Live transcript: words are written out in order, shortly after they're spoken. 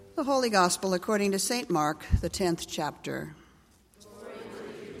The Holy Gospel according to St. Mark, the 10th chapter.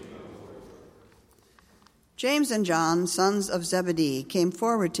 James and John, sons of Zebedee, came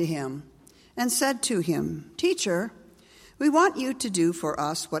forward to him and said to him, "Teacher, we want you to do for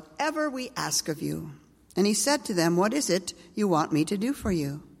us whatever we ask of you." And he said to them, "What is it you want me to do for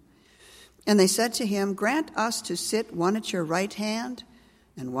you?" And they said to him, "Grant us to sit one at your right hand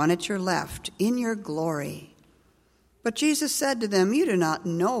and one at your left in your glory." But Jesus said to them, "You do not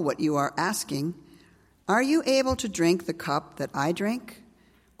know what you are asking. Are you able to drink the cup that I drink,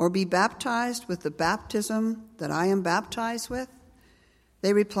 or be baptized with the baptism that I am baptized with?"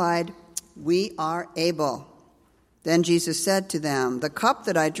 They replied, "We are able." Then Jesus said to them, "The cup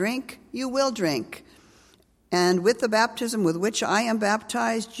that I drink, you will drink, and with the baptism with which I am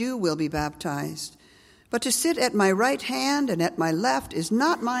baptized, you will be baptized. But to sit at my right hand and at my left is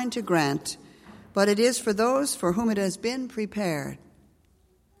not mine to grant, but it is for those for whom it has been prepared."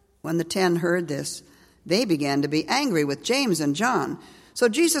 When the 10 heard this, they began to be angry with James and John. So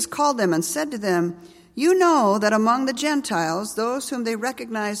Jesus called them and said to them, "You know that among the Gentiles, those whom they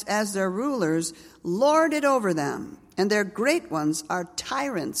recognize as their rulers lord it over them, and their great ones are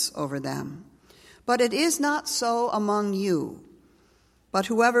tyrants over them. But it is not so among you. But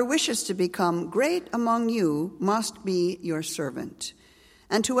whoever wishes to become great among you must be your servant.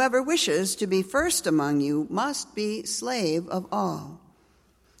 And whoever wishes to be first among you must be slave of all.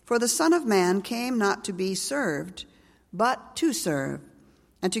 For the Son of Man came not to be served, but to serve,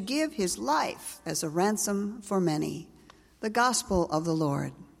 and to give his life as a ransom for many." The Gospel of the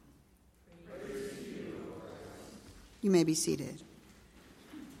Lord. You may be seated.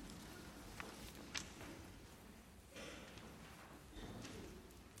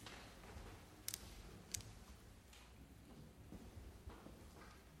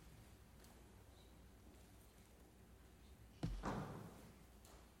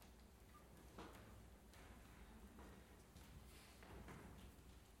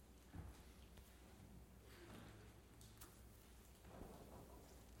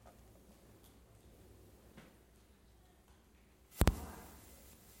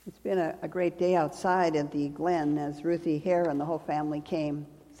 It's been a great day outside at the Glen as Ruthie Hare and the whole family came,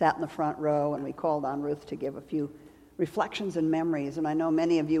 sat in the front row, and we called on Ruth to give a few reflections and memories. And I know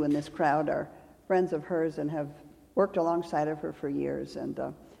many of you in this crowd are friends of hers and have worked alongside of her for years. And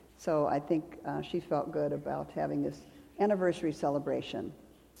so I think she felt good about having this anniversary celebration.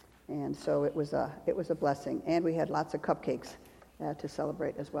 And so it was a blessing. And we had lots of cupcakes to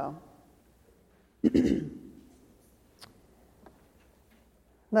celebrate as well.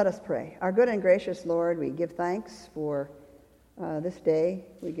 Let us pray. Our good and gracious Lord, we give thanks for this day.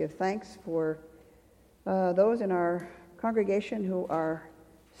 We give thanks for those in our congregation who are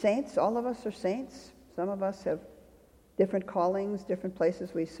saints. All of us are saints. Some of us have different callings, different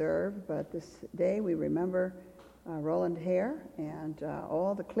places we serve. But this day we remember Roland Hare and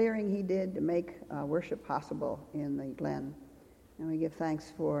all the clearing he did to make worship possible in the Glen. And we give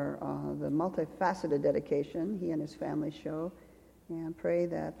thanks for the multifaceted dedication he and his family show. And pray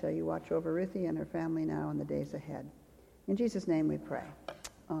that you watch over Ruthie and her family now in the days ahead. In Jesus' name we pray.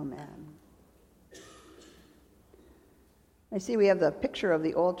 Amen. I see we have the picture of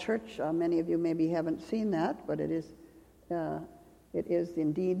the old church. Many of you maybe haven't seen that, but it is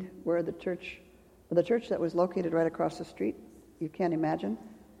indeed where the church that was located right across the street. You can't imagine,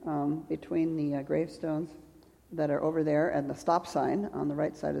 between the gravestones that are over there and the stop sign on the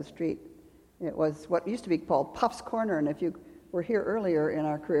right side of the street. It was what used to be called Puff's Corner, and if you were here earlier in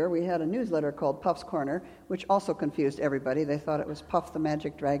our career, we had a newsletter called Puff's Corner, which also confused everybody. They thought it was Puff the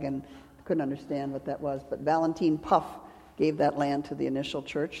Magic Dragon. Couldn't understand what that was. But Valentine Puff gave that land to the initial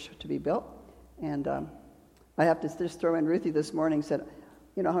church to be built. And I have to just throw in Ruthie this morning, said,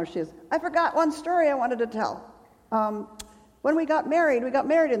 you know how she is, "I forgot one story I wanted to tell. When we got married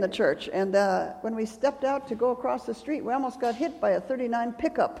in the church. And when we stepped out to go across the street, we almost got hit by a 39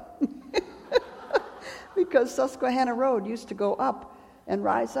 pickup. Because Susquehanna Road used to go up and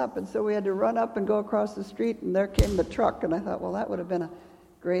rise up, and so we had to run up and go across the street, and there came the truck, and I thought, well, that would have been a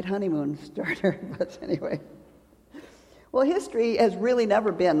great honeymoon starter, but anyway. Well, history has really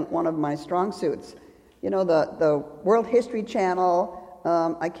never been one of my strong suits. You know, the World History Channel,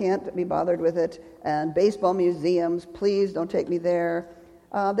 I can't be bothered with it, and baseball museums, please don't take me there.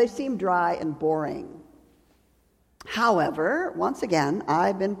 They seem dry and boring. However, once again,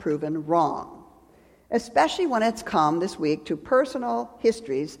 I've been proven wrong, especially when it's come this week to personal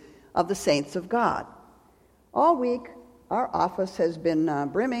histories of the saints of God. All week, our office has been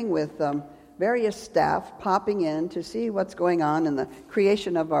brimming with various staff popping in to see what's going on in the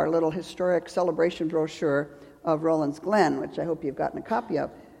creation of our little historic celebration brochure of Roland's Glen, which I hope you've gotten a copy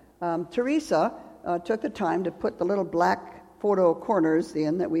of. Teresa took the time to put the little black photo corners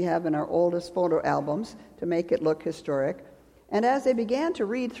in that we have in our oldest photo albums to make it look historic. And as they began to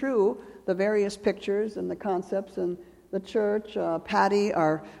read through the various pictures and the concepts and the church, Patty,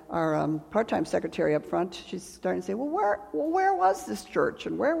 our part-time secretary up front, she's starting to say, where was this church?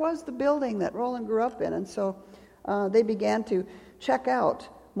 And where was the building that Roland grew up in? And so they began to check out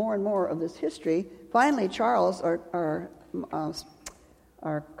more and more of this history. Finally, Charles, our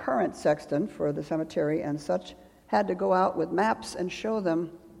current sexton for the cemetery and such, had to go out with maps and show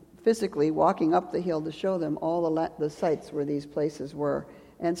them physically, walking up the hill to show them all the sites where these places were.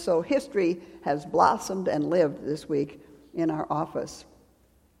 And so history has blossomed and lived this week in our office.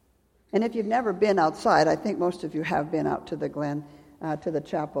 And if you've never been outside, I think most of you have been out to the Glen, to the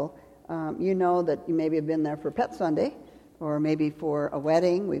chapel, you know that you maybe have been there for Pet Sunday, or maybe for a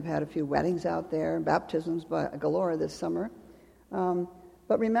wedding. We've had a few weddings out there, baptisms by galore this summer.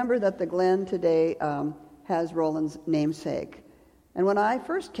 But remember that the Glen today has Roland's namesake. And when I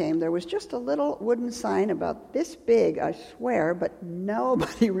first came, there was just a little wooden sign about this big, I swear, but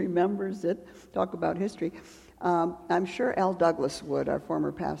nobody remembers it. Talk about history. I'm sure Al Douglas would, our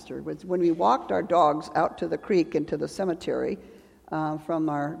former pastor. When we walked our dogs out to the creek and to the cemetery from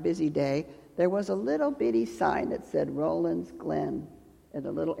our busy day, there was a little bitty sign that said Roland's Glen and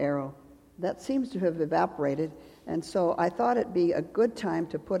a little arrow. That seems to have evaporated, and so I thought it'd be a good time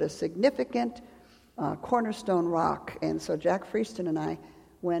to put a significant cornerstone rock. And so Jack Freeston and I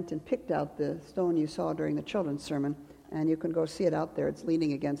went and picked out the stone you saw during the children's sermon, and you can go see it out there. It's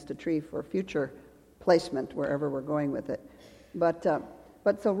leaning against a tree for future placement wherever we're going with it. But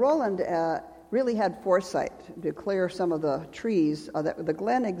so Roland really had foresight to clear some of the trees. The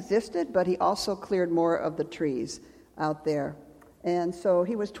Glen existed, but he also cleared more of the trees out there. And so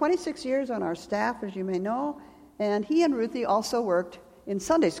he was 26 years on our staff, as you may know, and he and Ruthie also worked in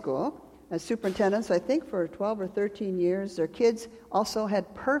Sunday school as superintendents, I think, for 12 or 13 years. Their kids also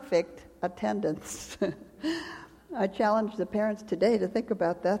had perfect attendance. I challenge the parents today to think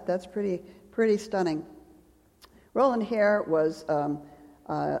about that. That's pretty stunning. Roland Hare was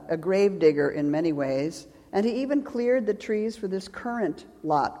a grave digger in many ways, and he even cleared the trees for this current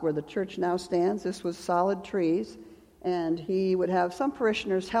lot where the church now stands. This was solid trees, and he would have some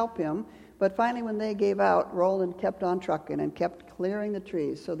parishioners help him, but finally when they gave out, Roland kept on trucking and kept clearing the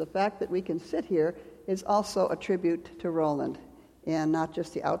trees. So the fact that we can sit here is also a tribute to Roland, and not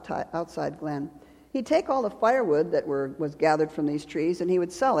just the outside Glen. He'd take all the firewood that was gathered from these trees, and he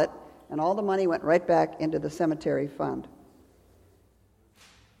would sell it, and all the money went right back into the cemetery fund.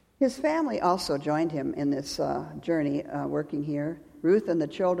 His family also joined him in this journey working here. Ruth and the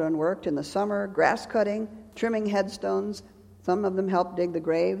children worked in the summer, grass cutting, trimming headstones. Some of them helped dig the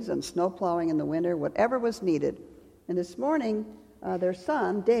graves and snow plowing in the winter, whatever was needed. And this morning, their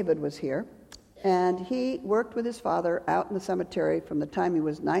son, David, was here, and he worked with his father out in the cemetery from the time he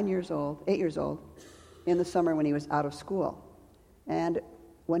was 8 years old, in the summer when he was out of school. And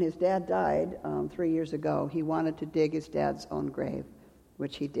when his dad died 3 years ago, he wanted to dig his dad's own grave,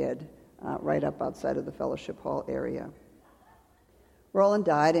 which he did right up outside of the Fellowship Hall area. Roland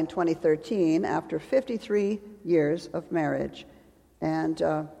died in 2013 after 53 years of marriage, and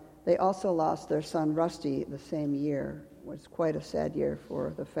they also lost their son Rusty the same year. It was quite a sad year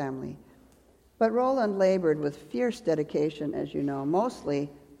for the family. But Roland labored with fierce dedication, as you know, mostly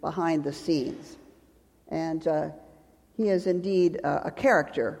behind the scenes. And he is indeed a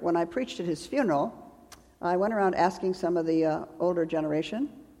character. When I preached at his funeral, I went around asking some of the older generation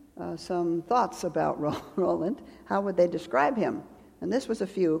some thoughts about Roland. How would they describe him? And this was a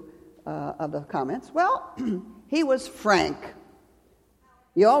few of the comments. Well, he was frank.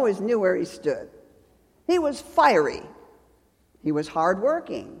 You always knew where he stood. He was fiery. He was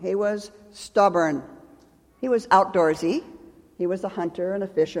hardworking. He was stubborn. He was outdoorsy. He was a hunter and a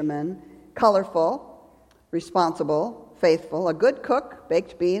fisherman. Colorful, responsible, faithful, a good cook.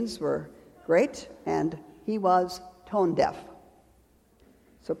 Baked beans were great. And he was tone deaf.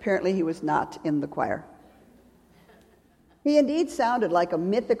 So apparently he was not in the choir. He indeed sounded like a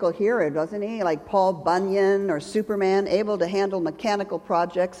mythical hero, doesn't he? Like Paul Bunyan or Superman, able to handle mechanical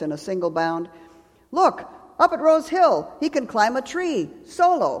projects in a single bound. Look, up at Rose Hill, he can climb a tree,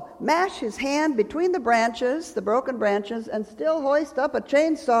 solo, mash his hand between the branches, the broken branches, and still hoist up a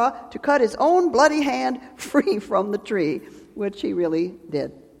chainsaw to cut his own bloody hand free from the tree, which he really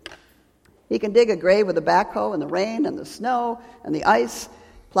did. He can dig a grave with a backhoe in the rain and the snow and the ice,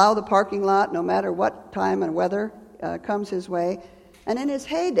 plow the parking lot no matter what time and weather comes his way. And in his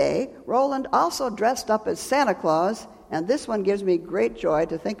heyday, Roland also dressed up as Santa Claus, and this one gives me great joy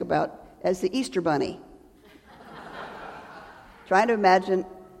to think about, as the Easter Bunny. Trying to imagine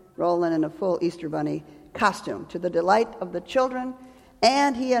rolling in a full Easter bunny costume to the delight of the children,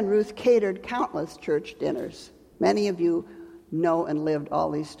 and he and Ruth catered countless church dinners. Many of you know and lived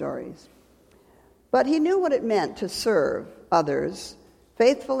all these stories. But he knew what it meant to serve others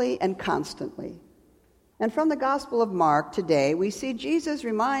faithfully and constantly. And from the Gospel of Mark today, we see Jesus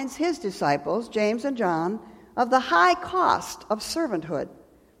reminds his disciples, James and John, of the high cost of servanthood.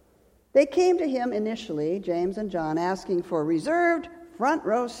 They came to him initially, James and John, asking for reserved front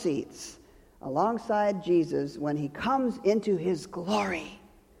row seats alongside Jesus when he comes into his glory.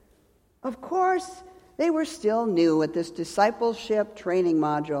 Of course, they were still new at this discipleship training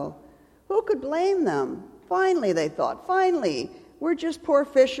module. Who could blame them? Finally, they thought, we're just poor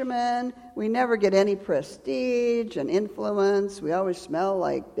fishermen. We never get any prestige and influence. We always smell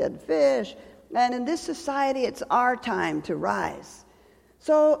like dead fish. And in this society, it's our time to rise.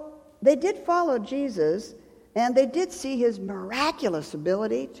 So they did follow Jesus, and they did see his miraculous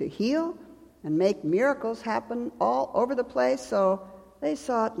ability to heal and make miracles happen all over the place. So they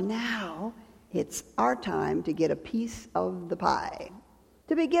thought, now it's our time to get a piece of the pie,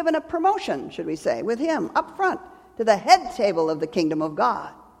 to be given a promotion, should we say, with him up front to the head table of the kingdom of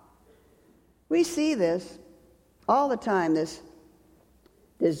God. We see this all the time, this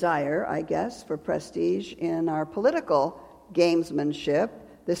desire, I guess, for prestige in our political gamesmanship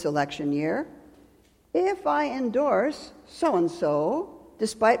this election year. If I endorse so-and-so,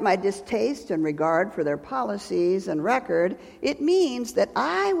 despite my distaste and regard for their policies and record, it means that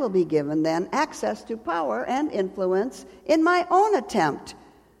I will be given then access to power and influence in my own attempt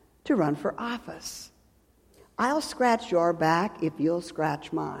to run for office. I'll scratch your back if you'll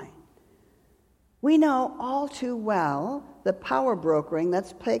scratch mine. We know all too well the power brokering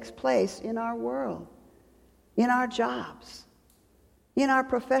that takes place in our world, in our jobs, in our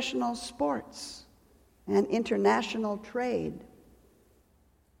professional sports and international trade.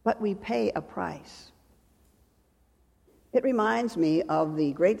 But we pay a price. It reminds me of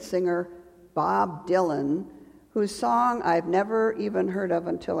the great singer Bob Dylan, whose song I've never even heard of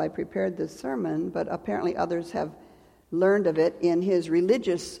until I prepared this sermon, but apparently others have learned of it in his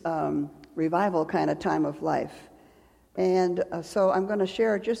religious revival kind of time of life. And so I'm going to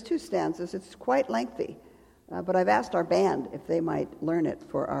share just 2 stanzas. It's quite lengthy, but I've asked our band if they might learn it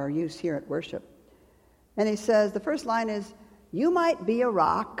for our use here at worship. And he says, the first line is, "You might be a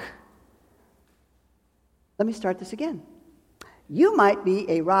rock." Let me start this again. You might be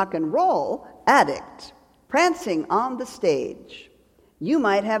a rock and roll addict prancing on the stage. You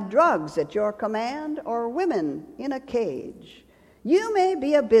might have drugs at your command or women in a cage. You may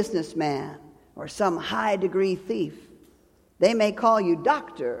be a businessman or some high-degree thief. They may call you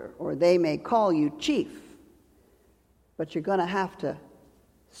doctor or they may call you chief. But you're going to have to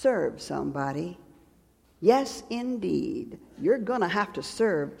serve somebody. Yes, indeed, you're going to have to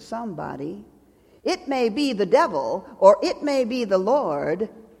serve somebody. It may be the devil or it may be the Lord,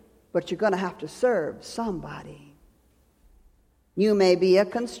 but you're going to have to serve somebody. You may be a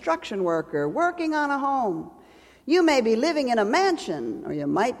construction worker working on a home. You may be living in a mansion, or you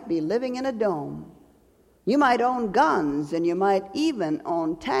might be living in a dome. You might own guns, and you might even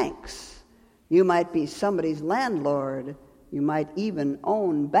own tanks. You might be somebody's landlord. You might even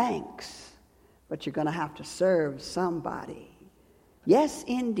own banks. But you're going to have to serve somebody. Yes,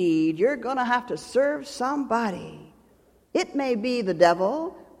 indeed, you're going to have to serve somebody. It may be the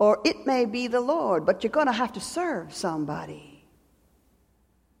devil, or it may be the Lord, but you're going to have to serve somebody.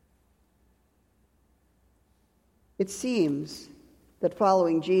 It seems that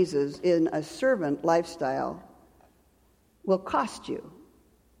following Jesus in a servant lifestyle will cost you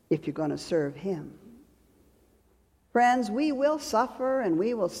if you're going to serve him. Friends, we will suffer and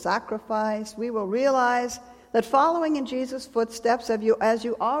we will sacrifice. We will realize that following in Jesus' footsteps, as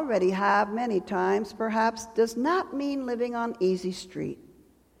you already have many times, perhaps, does not mean living on easy street.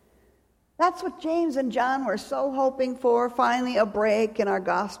 That's what James and John were so hoping for, finally a break in our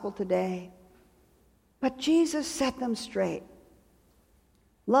gospel today. But Jesus set them straight.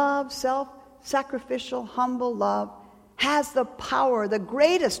 Love, self-sacrificial, humble love, has the power, the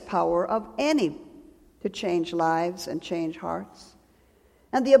greatest power of any, to change lives and change hearts.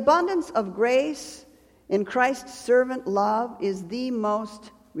 And the abundance of grace in Christ's servant love is the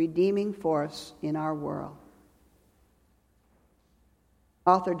most redeeming force in our world.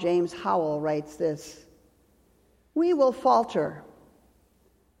 Author James Howell writes this: "We will falter.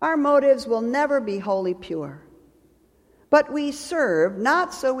 Our motives will never be wholly pure. But we serve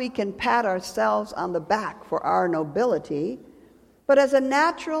not so we can pat ourselves on the back for our nobility, but as a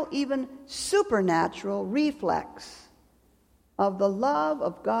natural, even supernatural reflex of the love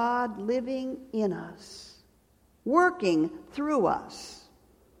of God living in us, working through us,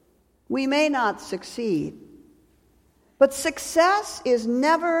 we may not succeed. But success is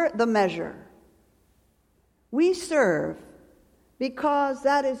never the measure. We serve because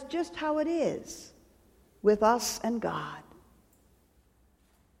that is just how it is with us and God.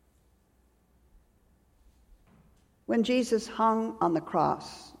 When Jesus hung on the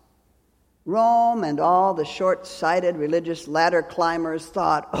cross, Rome and all the short-sighted religious ladder climbers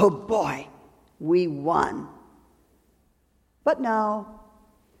thought, "Oh boy, we won." But no,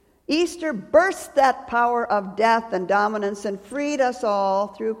 Easter burst that power of death and dominance and freed us all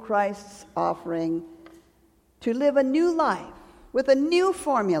through Christ's offering to live a new life with a new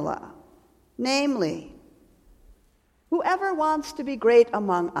formula, namely, whoever wants to be great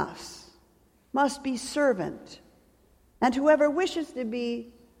among us must be servant, and whoever wishes to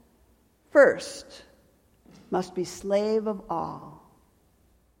be first must be slave of all.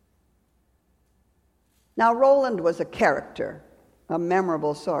 Now, Roland was a character, a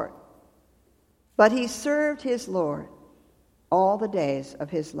memorable sort, but he served his Lord all the days of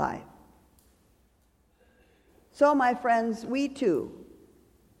his life. So, my friends, we too,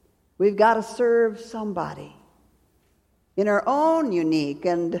 we've got to serve somebody in our own unique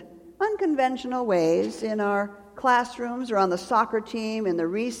and unconventional ways, in our classrooms or on the soccer team, in the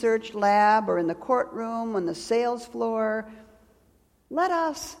research lab or in the courtroom, on the sales floor. Let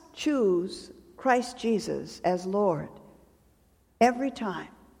us choose Christ Jesus as Lord every time.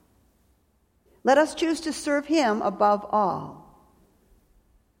 Let us choose to serve him above all.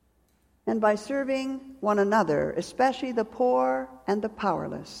 And by serving one another, especially the poor and the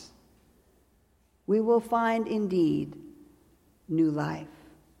powerless, we will find indeed new life.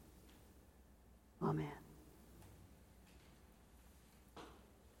 Amen.